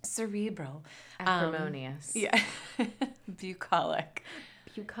 Acrimonious. Yeah. Bucolic.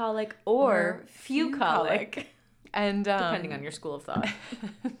 Bucolic or fucolic. And depending on your school of thought.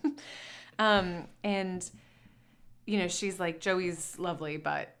 And she's like, Joey's lovely,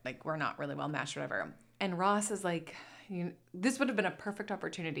 but like we're not really well matched, whatever. And Ross is like, this would have been a perfect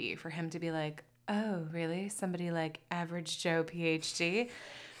opportunity for him to be like, oh, really? Somebody like average Joe PhD.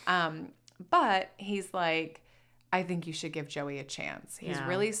 But he's like, I think you should give Joey a chance. He's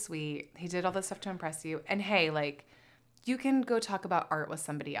really sweet. He did all this stuff to impress you. And hey, like, you can go talk about art with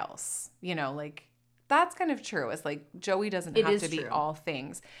somebody else. Like, that's kind of true. It's like, Joey doesn't have to be all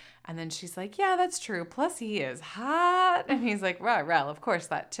things. And then she's like, yeah, that's true. Plus, he is hot. And he's like, Rel, of course,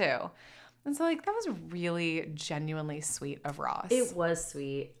 that too. And so, like, that was really genuinely sweet of Ross. It was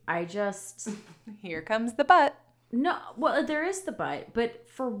sweet. Here comes the but. No, well, there is the but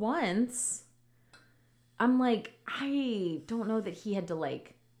for once, I'm like, I don't know that he had to,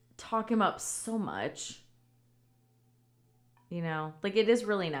 like, talk him up so much. Like, it is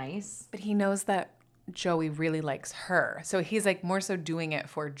really nice. But he knows that Joey really likes her. So he's, like, more so doing it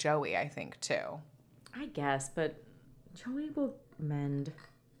for Joey, I think, too. I guess, but Joey will mend.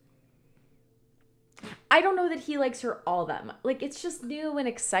 I don't know that he likes her all that much. Like, it's just new and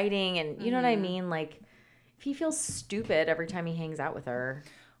exciting, and you know what I mean? Like, if he feels stupid every time he hangs out with her,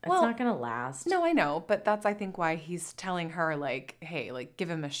 it's not going to last. No, I know, but that's, I think, why he's telling her, like, hey, like, give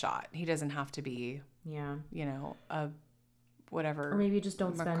him a shot. He doesn't have to be, a whatever. Or maybe just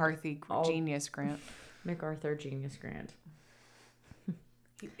don't McCarthy genius grant. MacArthur genius grant.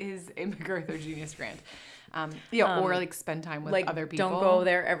 He is a MacArthur genius grant. Or like spend time with like, other people. Don't go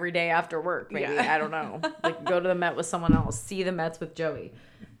there every day after work, maybe. Yeah. I don't know. Like, go to the Met with someone else. See the Mets with Joey.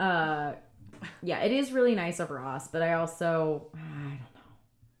 Yeah, it is really nice of Ross, but I don't know.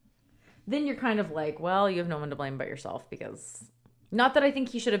 Then you're kind of like, well, you have no one to blame but yourself, because not that I think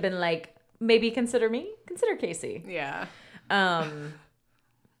he should have been like, maybe consider me, consider Casey. Yeah.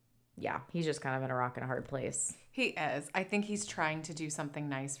 Yeah, he's just kind of in a rock and a hard place. He is. I think he's trying to do something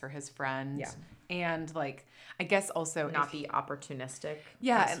nice for his friend. Yeah. And like, I guess also not be opportunistic.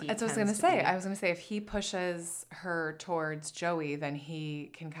 Yeah, and that's what I was going to say. I was going to say, if he pushes her towards Joey, then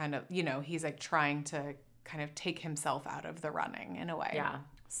he can kind of, he's like trying to kind of take himself out of the running in a way. Yeah.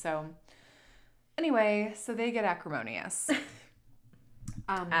 So anyway, so they get acrimonious.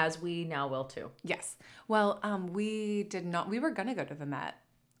 As we now will too. Yes. Well, we were going to go to the Met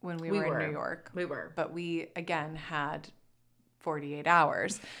when we were in New York. We were. But we, again, had 48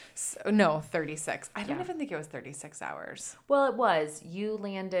 hours. No, 36. I don't even think it was 36 hours. Well, it was. You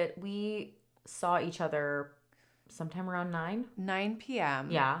landed. We saw each other sometime around 9. 9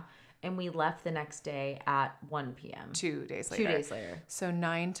 p.m. Yeah. And we left the next day at 1 p.m. 2 days later. 2 days later. So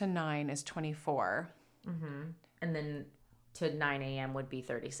 9 to 9 is 24. Mm-hmm. And then to 9 a.m. would be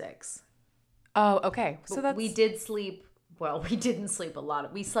 36. Oh, okay. So we did sleep. Well, we didn't sleep a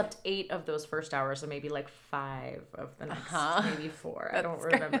lot. We slept 8 of those first hours, so maybe like 5 of the next, maybe 4. I don't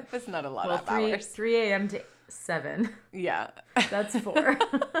remember. It's not a lot of hours. 3 a.m. to 7. Yeah. That's 4.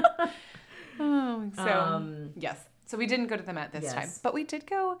 Yes. So we didn't go to the Met this time, but we did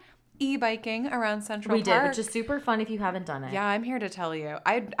go e-biking around Central Park. We did, which is super fun if you haven't done it. Yeah, I'm here to tell you.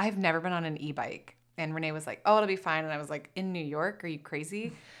 I've never been on an e-bike. And RENEE was like, oh, it'll be fine. And I was like, in New York? Are you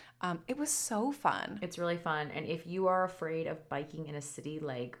crazy? It was so fun. It's really fun. And if you are afraid of biking in a city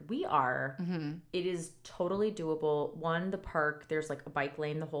like we are, it is totally doable. One, the park, there's like a bike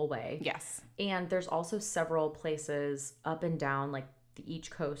lane the whole way. Yes. And there's also several places up and down like the each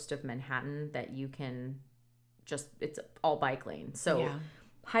coast of Manhattan that you can it's all bike lanes. So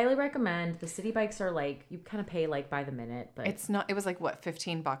highly recommend. The city bikes are like, you kind of pay like by the minute, but it's not, it was like what,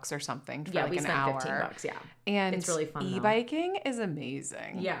 $15 or something for we an spent hour. $15. Yeah. And it's really fun. E-biking is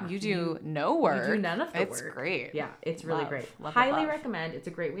amazing. Yeah. You do no work. You do none of the work. It's great. Yeah. It's really great. Highly recommend. It's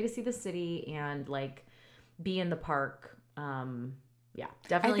a great way to see the city and like be in the park. Yeah,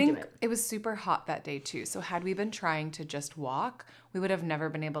 definitely do it. It was super hot that day too. So had we been trying to just walk, we would have never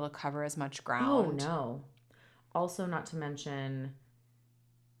been able to cover as much ground. Oh no. Also, not to mention,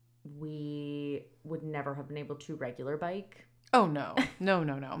 we would never have been able to regular bike. Oh no.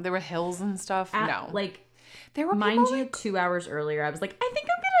 No. There were hills and stuff. No. Like, there were mind you, 2 hours earlier, I was like, I think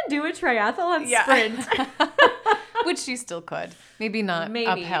I'm going to do a triathlon sprint. Which you still could. Maybe not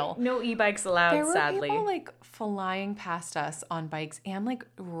uphill. No e-bikes allowed, sadly. There were people like flying past us on bikes and like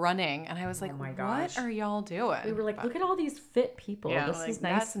running. And I was like, what are y'all doing? We were like, look at all these fit people. Yeah, this is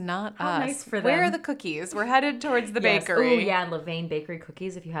nice. That's not How us. nice for them. Where are the cookies? We're headed towards the bakery. Oh yeah, Levain Bakery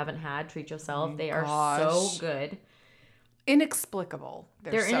cookies. If you haven't had, treat yourself. They are so good. Inexplicable.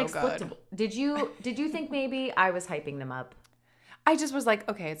 They're so inexplicable. Good. Did you think maybe I was hyping them up? I just was like,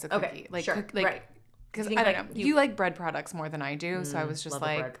 okay, it's a cookie. Okay, like, sure, right. Because I don't know. You like bread products more than I do. So I was just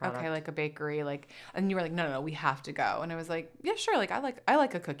like, okay, like a bakery. Like, and you were like, no, we have to go. And I was like, yeah, sure. Like, I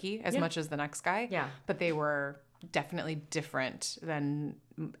like a cookie as much as the next guy. Yeah. But they were definitely different than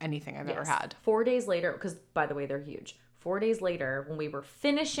anything I've ever had. 4 days later, because by the way, they're huge. 4 days later, when we were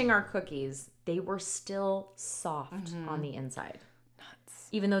finishing our cookies, they were still soft on the inside. Nuts.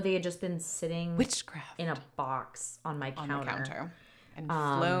 Even though they had just been sitting in a box on my counter. And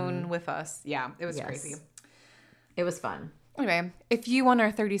flown with us. Yeah, it was crazy. It was fun. Anyway, if you want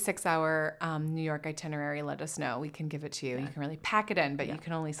our 36-hour New York itinerary, let us know. We can give it to you. You can really pack it in, but you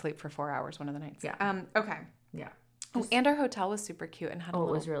can only sleep for 4 hours one of the nights. Yeah. Okay. Yeah. And our hotel was super cute and had it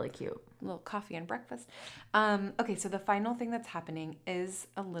was really cute. A little coffee and breakfast. Okay, so the final thing that's happening is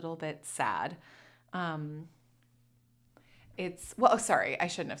a little bit sad. Sorry, I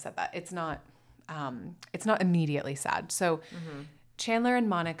shouldn't have said that. It's not immediately sad. So Chandler and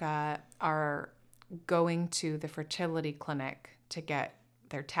Monica are going to the fertility clinic to get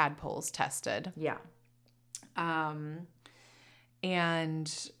their tadpoles tested. Yeah. And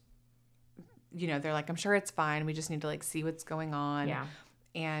they're like, I'm sure it's fine. We just need to like see what's going on. Yeah.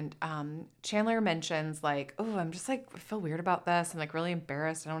 And Chandler mentions like, oh, I'm just like, I feel weird about this. I'm like really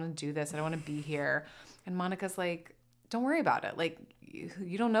embarrassed. I don't want to do this. I don't want to be here. And Monica's like, don't worry about it. Like,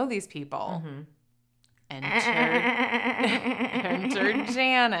 you don't know these people. Enter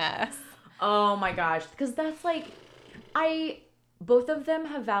Janice. Oh my gosh. Because that's like, both of them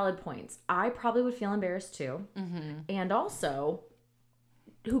have valid points. I probably would feel embarrassed too. And also,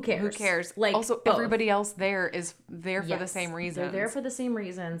 Who cares? Who cares? Like, also, both. everybody else there is there for the same reasons. They're there for the same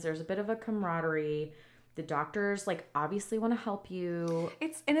reasons. There's a bit of a camaraderie. The doctors, like, obviously want to help you.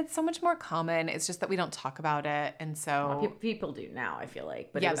 It's so much more common. It's just that we don't talk about it, and so well, people do now, I feel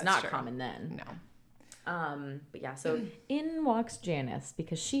like, but it was not common then. No. But yeah, so in walks Janice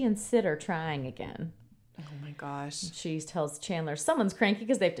because she and Sid are trying again. Oh my gosh. She tells Chandler someone's cranky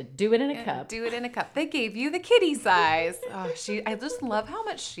because they have to do it in a cup. Do it in a cup. They gave you the kitty size. I just love how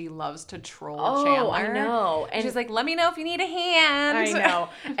much she loves to troll Chandler. I know. And she's like, let me know if you need a hand. I know.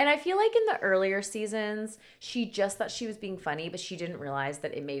 And I feel like in the earlier seasons, she just thought she was being funny, but she didn't realize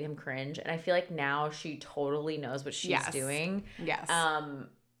that it made him cringe. And I feel like now she totally knows what she's doing. Yes.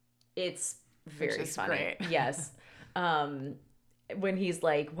 It's very funny. Great. Yes. When he's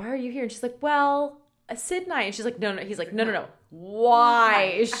like, why are you here? And she's like, well, Sid and I. And she's like, no. He's like, no.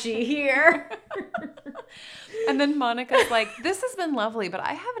 Why is she here? And then Monica's like, this has been lovely, but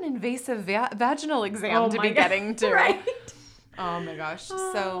I have an invasive vaginal exam to be getting to. Right? Oh my gosh.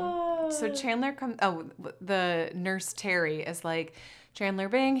 So Chandler comes. Oh, the nurse Terry is like, Chandler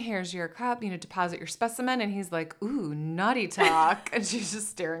Bing, here's your cup. Deposit your specimen. And he's like, ooh, naughty talk. And she's just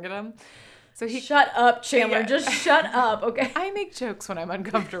staring at him. So shut up, Chandler. Yeah. Just shut up, okay? I make jokes when I'm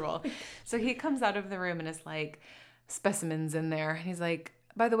uncomfortable. So he comes out of the room and is like, specimens in there. And he's like,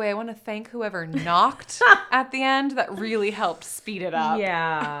 by the way, I want to thank whoever knocked at the end. That really helped speed it up.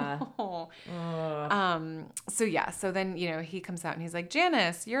 Yeah. So then, he comes out and he's like,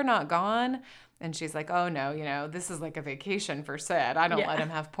 Janice, you're not gone. And she's like, oh no, this is like a vacation for Sid. I don't let him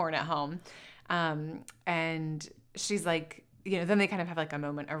have porn at home. And she's like, then they kind of have like a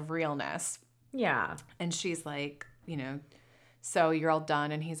moment of realness. Yeah. And she's like, so you're all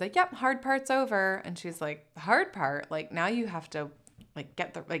done. And he's like, yep, hard part's over. And she's like, the hard part? Like, now you have to like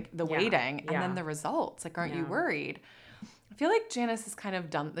get the waiting and then the results. Like, aren't you worried? I feel like Janice is kind of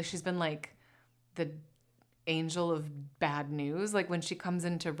done. Like, she's been like the angel of bad news. Like when she comes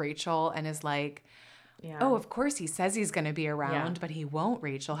into Rachel and is like, oh, of course he says he's going to be around, but he won't,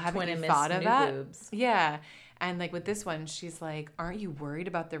 Rachel. Haven't you thought of that? Boobs. Yeah. And like with this one, she's like, aren't you worried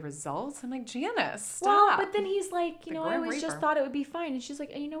about the results? I'm like, Janice, stop. Well, but then he's like, I always just thought it would be fine. And she's like,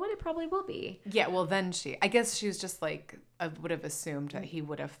 and you know what? It probably will be. Yeah, well then I guess she was just like, I would have assumed that he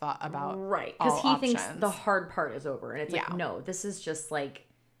would have thought about right. Because he thinks the hard part is over. And it's like, no, this is just like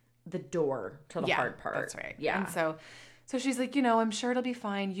the door to the hard part. That's right. Yeah. And so she's like, I'm sure it'll be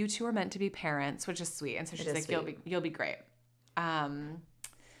fine. You two are meant to be parents, which is sweet. And so she's like, you'll be great.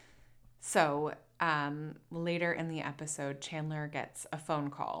 Later in the episode, Chandler gets a phone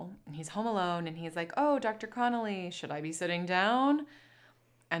call and he's home alone and he's like, oh, Dr. Connoley, should I be sitting down?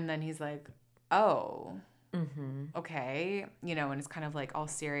 And then he's like, oh, okay. And it's kind of like all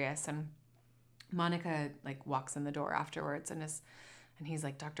serious. And Monica like walks in the door afterwards and he's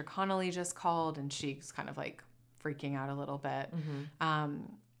like, Dr. Connoley just called. And she's kind of like freaking out a little bit.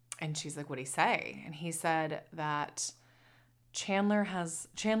 And she's like, what'd he say? And he said that Chandler's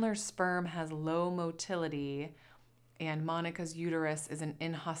sperm has low motility and Monica's uterus is an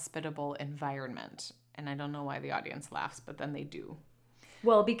inhospitable environment. And I don't know why the audience laughs, but then they do.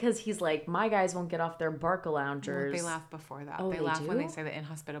 Well, because he's like, my guys won't get off their Barca-loungers. They laugh before that. Oh, they laugh when they say the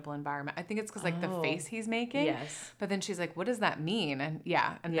inhospitable environment. I think it's because like the face he's making. Yes. But then she's like, what does that mean? And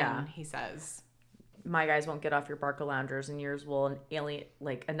then he says, my guys won't get off your Barca-loungers and yours will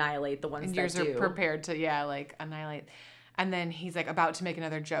annihilate the ones that do. And yours are prepared to, annihilate. And then he's like about to make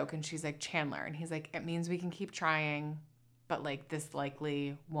another joke and she's like, Chandler. And he's like, it means we can keep trying, but like this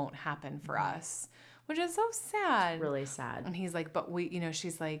likely won't happen for us, which is so sad. Really sad. And he's like, but we,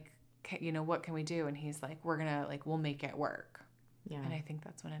 she's like, what can we do? And he's like, we're going to we'll make it work. Yeah. And I think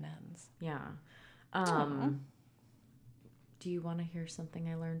that's when it ends. Yeah. Do you want to hear something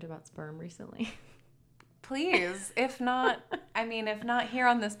I learned about sperm recently? Please. If not here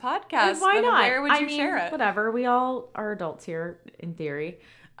on this podcast, why not? Where would you share it? Whatever. We all are adults here, in theory.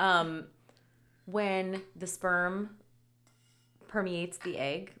 When the sperm permeates the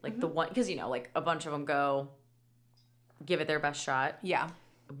egg, the one, because a bunch of them go give it their best shot. Yeah.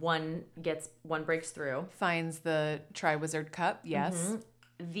 One breaks through. Finds the Tri-Wizard Cup. Yes.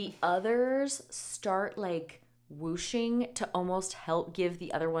 The others start whooshing to almost help give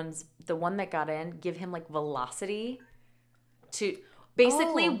the other ones, the one that got in, give him velocity to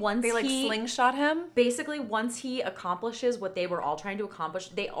Basically, once they slingshot him. Basically, once he accomplishes what they were all trying to accomplish,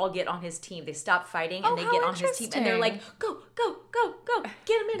 they all get on his team. They stop fighting and they get on his team, and they're like, "Go, go, go, go!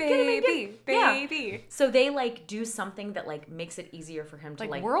 Get him in, get him in, baby." Yeah. So they do something that makes it easier for him to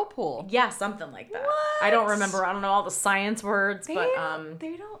whirlpool. Yeah, something like that. What? I don't remember. I don't know all the science words, they don't.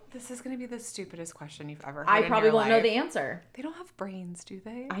 This is gonna be the stupidest question you've ever heard. I probably won't know the answer. They don't have brains, do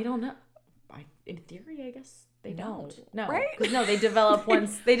they? I don't know. In theory, I guess. They don't. No. Right? No, they develop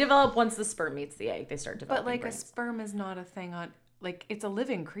once the sperm meets the egg. They start developing But brains. A sperm is not a thing on it's a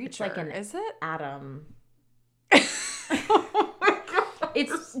living creature. Is it? Atom. Oh my God.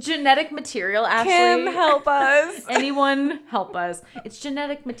 It's genetic material, Ashley. Kim, help us. Anyone help us. It's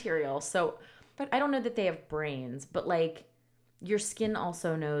genetic material. So, but I don't know that they have brains, but your skin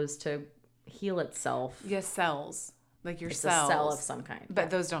also knows to heal itself. Yes, cells. Your it's cells. A cell of some kind. But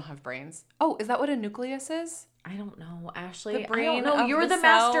those don't have brains. Oh, is that what a nucleus is? I don't know, Ashley. The brain. I don't know. You're the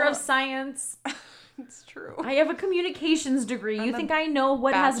master of science. It's true. I have a communications degree. You think I know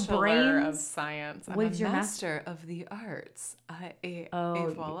what has brains? Of science. What's your master of the arts?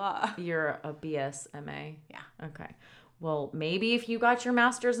 Voila. You're a BSMA. Yeah. Okay. Well, maybe if you got your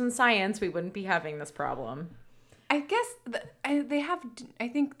master's in science, we wouldn't be having this problem. I guess they have. I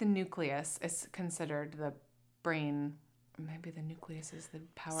think the nucleus is considered the brain. Maybe the nucleus is the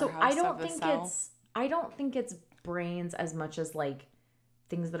powerhouse of the cell. I don't think it's brains as much as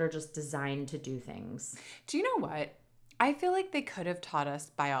things that are just designed to do things. Do you know what? I feel like they could have taught us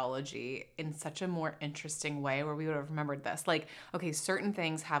biology in such a more interesting way where we would have remembered this. Okay, certain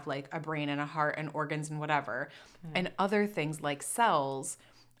things have a brain and a heart and organs and whatever. And other things like cells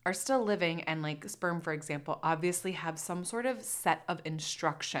are still living, and sperm, for example, obviously have some sort of set of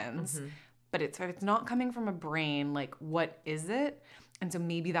instructions. Mm-hmm. But if it's not coming from a brain, what is it? And so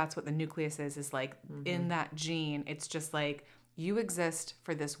maybe that's what the nucleus is mm-hmm. in that gene, it's just you exist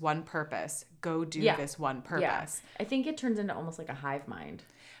for this one purpose. Go do this one purpose. Yeah. I think it turns into almost like a hive mind.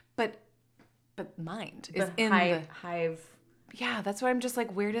 But mind is in the hive. Yeah, that's what I'm just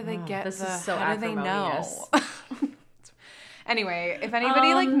where do they get this is so how do they know? Anyway, if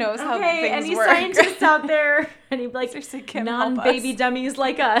anybody knows how things any work. Scientists out there, any Kim, non-baby dummies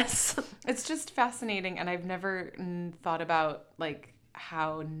like us. It's just fascinating, and I've never thought about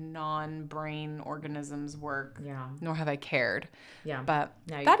how non-brain organisms work. Yeah. Nor have I cared. Yeah. But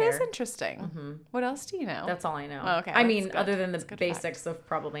that is interesting. Mm-hmm. What else do you know? That's all I know. Oh, okay. I mean, other than the basics of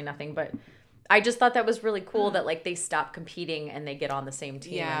probably nothing, but I just thought that was really cool that they stop competing and they get on the same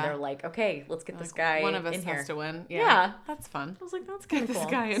team and they're okay, let's get this guy one of us in has here. To win. Yeah. That's fun. I was that's kind of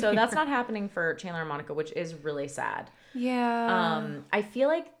cool. So that's not happening for Chandler and Monica, which is really sad. Yeah. I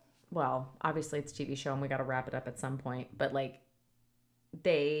feel well, obviously it's a TV show and we got to wrap it up at some point, but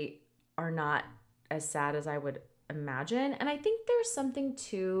they are not as sad as I would imagine. And I think there's something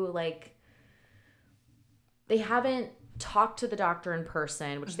to they haven't talked to the doctor in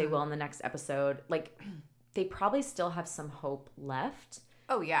person, which mm-hmm. they will in the next episode. They probably still have some hope left.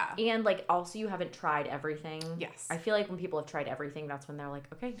 Oh yeah. And also you haven't tried everything. Yes. I feel when people have tried everything, that's when they're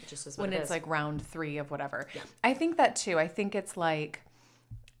okay, it just is what when it it's is. Round 3 of whatever. Yeah. I think that too. I think it's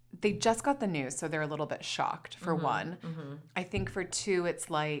they just got the news, so they're a little bit shocked for mm-hmm. one. Mm-hmm. I think for two, it's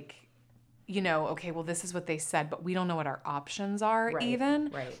okay, well, this is what they said, but we don't know what our options are even.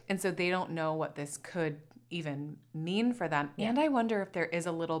 Right. And so they don't know what this could even mean for them. Yeah. And I wonder if there is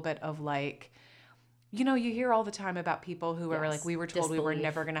a little bit of you hear all the time about people who are we were told we were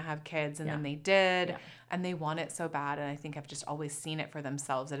never going to have kids and then they did and they want it so bad. And I think I've just always seen it for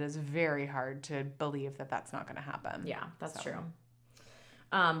themselves. It is very hard to believe that that's not going to happen. Yeah, that's true.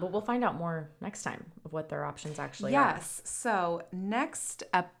 But we'll find out more next time of what their options actually are. Yes. So next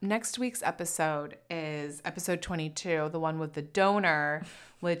week's episode is episode 22, the one with the donor,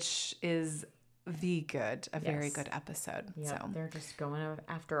 which is very good episode. Yeah, so they're just going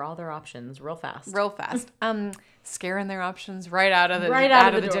after all their options real fast. Scaring their options right out of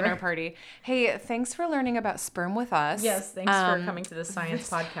the dinner party. Hey, thanks for learning about sperm with us. Yes, thanks for coming to the science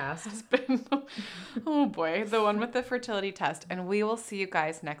podcast. Has been, oh boy, the one with the fertility test, and we will see you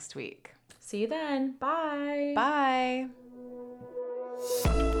guys next week. See you then. Bye. Bye.